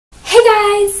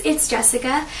guys, it's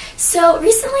Jessica. So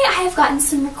recently I have gotten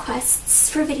some requests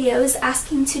for videos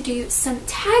asking to do some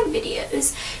tag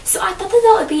videos. So I thought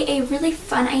that would be a really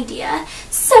fun idea.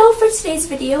 So for today's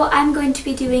video, I'm going to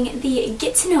be doing the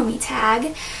Get to Know Me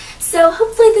tag. So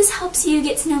hopefully this helps you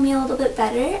get to know me a little bit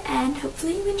better and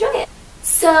hopefully you enjoy it.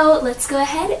 So let's go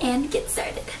ahead and get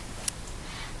started.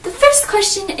 The first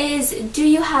question is, do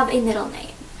you have a middle name?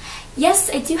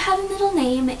 Yes, I do have a middle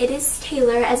name. It is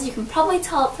Taylor, as you can probably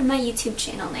tell from my YouTube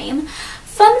channel name.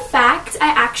 Fun fact, I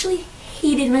actually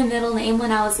hated my middle name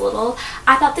when I was little.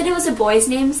 I thought that it was a boy's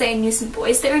name, so I knew some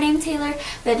boys that were named Taylor,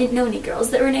 but I didn't know any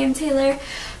girls that were named Taylor.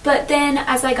 But then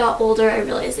as I got older, I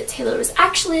realized that Taylor was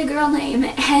actually a girl name,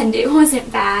 and it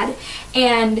wasn't bad.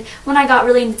 And when I got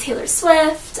really into Taylor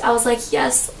Swift, I was like,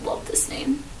 yes, love this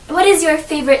name. What is your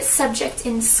favorite subject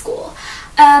in school?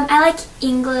 I like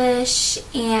English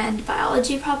and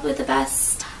biology probably the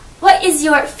best. What is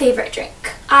your favorite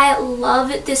drink? I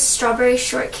love this strawberry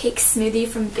shortcake smoothie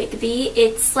from Biggby.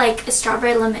 It's like a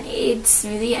strawberry lemonade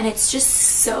smoothie and it's just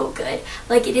so good.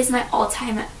 Like, it is my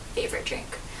all-time favorite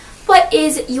drink. What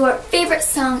is your favorite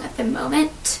song at the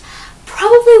moment?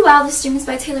 Probably Wildest Dreams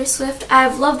by Taylor Swift.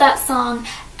 I've loved that song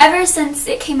ever since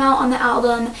it came out on the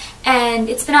album, and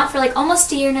it's been out for like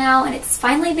almost a year now, and it's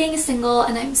finally being a single,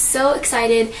 and I'm so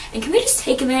excited. And can we just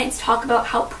take a minute to talk about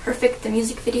how perfect the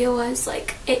music video was?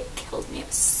 Like, it killed me. It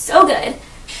was so good.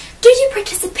 Do you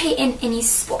participate in any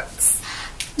sports?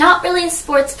 Not really a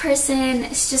sports person.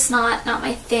 It's just not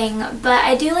my thing, but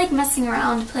I do like messing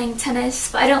around playing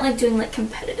tennis, but I don't like doing like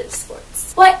competitive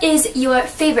sports. What is your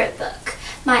favorite book?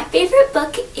 My favorite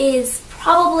book is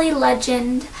probably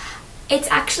Legend. It's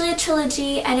actually a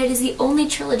trilogy, and it is the only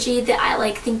trilogy that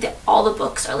I think that all the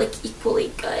books are like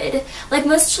equally good. Like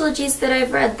most trilogies that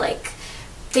I've read, like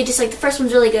they just the first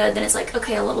one's really good, then it's like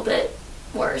okay, a little bit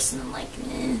worse, and then like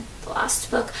the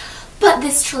last book. But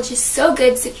this trilogy is so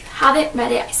good, so if you haven't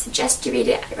read it, I suggest you read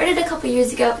it. I read it a couple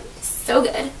years ago. It's so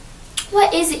good.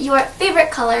 What is your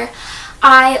favorite color?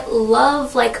 I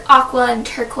love like aqua and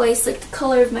turquoise, like the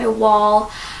color of my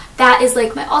wall. That is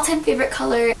like my all-time favorite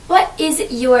color. What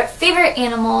is your favorite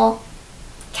animal?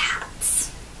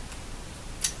 Cats.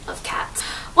 Love cats.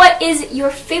 What is your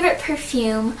favorite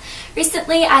perfume?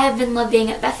 Recently I have been loving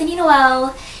Bethany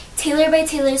Noel, Taylor by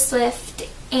Taylor Swift,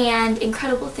 and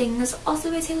Incredible Things, also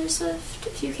by Taylor Swift.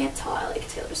 If you can't tell, I like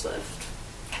Taylor Swift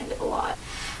kind of a lot.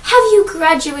 Have you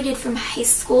graduated from high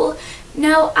school?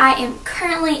 No, I am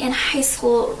currently in high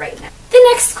school right now. The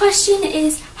next question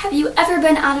is, have you ever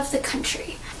been out of the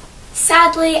country?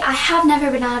 Sadly, I have never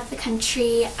been out of the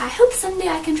country. I hope someday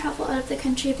I can travel out of the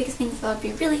country because I think that would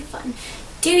be really fun.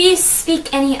 Do you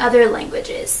speak any other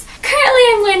languages? Currently,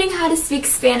 I'm learning how to speak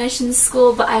Spanish in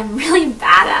school, but I'm really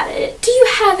bad at it. Do you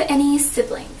have any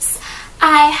siblings?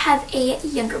 I have a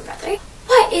younger brother.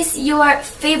 What is your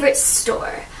favorite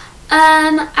store?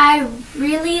 I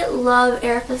really love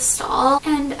Aeropostale,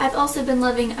 and I've also been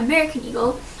loving American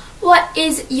Eagle. What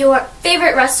is your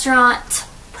favorite restaurant?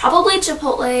 Probably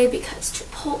Chipotle, because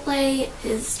Chipotle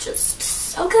is just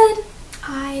so good.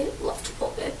 I love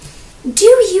Chipotle. Do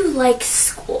you like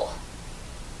school?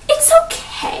 It's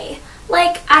okay.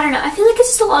 Like, I don't know, I feel like it's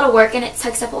just a lot of work and it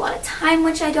takes up a lot of time,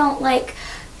 which I don't like,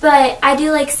 but I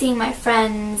do like seeing my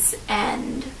friends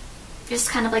and just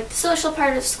kind of like the social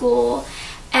part of school,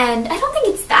 and I don't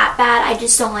think it's that bad. I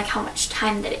just don't like how much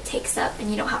time that it takes up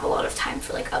and you don't have a lot of time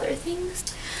for like other things.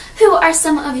 Who are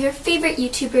some of your favorite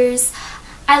YouTubers?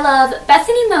 I love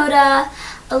Bethany Moda,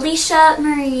 Alicia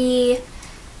Marie,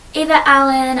 Ava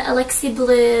Allen, Alexi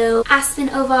Blue, Aspen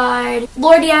Ovard,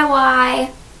 Lore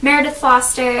DIY, Meredith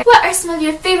Foster. What are some of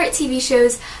your favorite TV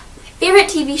shows? My favorite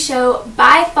TV show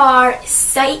by far is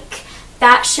Psych.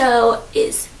 That show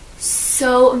is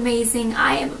so amazing.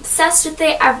 I am obsessed with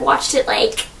it. I've watched it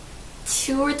like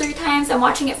 2 or 3 times. I'm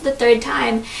watching it for the 3rd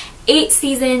time. 8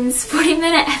 seasons,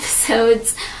 40-minute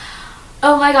episodes.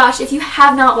 Oh my gosh, if you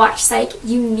have not watched Psych,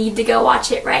 you need to go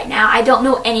watch it right now. I don't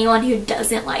know anyone who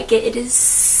doesn't like it. It is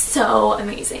so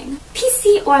amazing.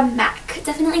 PC or Mac?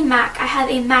 Definitely Mac. I have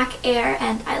a Mac Air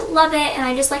and I love it, and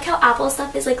I just like how Apple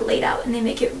stuff is like laid out and they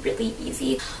make it really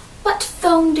easy. What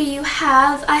phone do you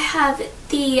have? I have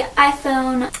the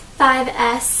iPhone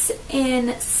 5S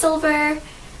in silver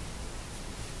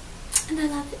and I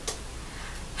love it.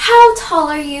 How tall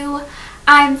are you?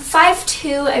 I'm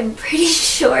 5'2", I'm pretty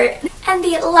short. And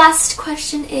the last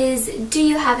question is, do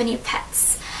you have any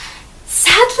pets?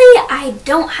 Sadly, I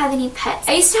don't have any pets.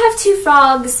 I used to have 2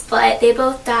 frogs, but they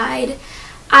both died.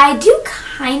 I do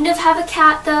kind of have a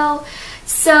cat though.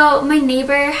 So my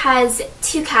neighbor has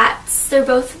 2 cats. They're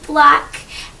both black,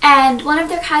 And one of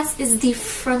their cats is the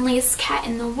friendliest cat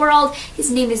in the world. His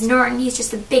name is Norton. He's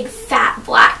just a big fat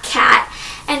black cat,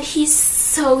 and he's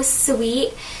so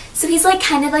sweet. So he's like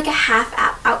kind of like a half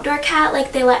outdoor cat.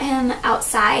 Like they let him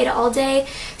outside all day,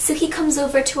 so he comes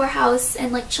over to our house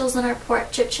and like chills on our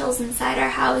porch or chills inside our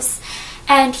house.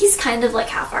 And he's kind of like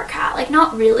half our cat, like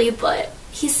not really, but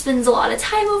he spends a lot of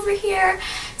time over here.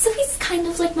 So he's kind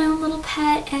of like my own little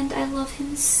pet, and I love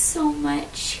him so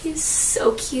much. He's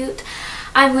so cute.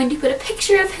 I'm going to put a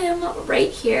picture of him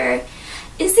right here.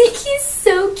 Isn't he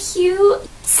so cute?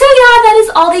 So yeah, that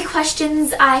is all the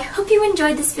questions. I hope you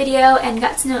enjoyed this video and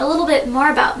got to know a little bit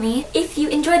more about me. If you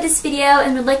enjoyed this video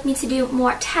and would like me to do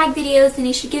more tag videos, then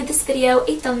you should give this video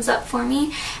a thumbs up for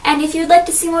me. And if you would like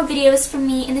to see more videos from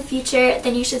me in the future,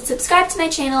 then you should subscribe to my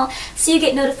channel so you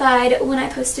get notified when I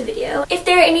post a video. If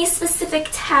there are any specific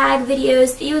tag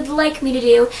videos that you would like me to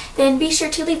do, then be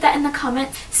sure to leave that in the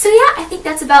comments. So yeah, I think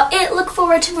that's about it. Look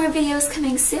forward to more videos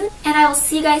coming soon, and I will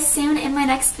see you guys soon in my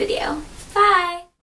next video. Bye!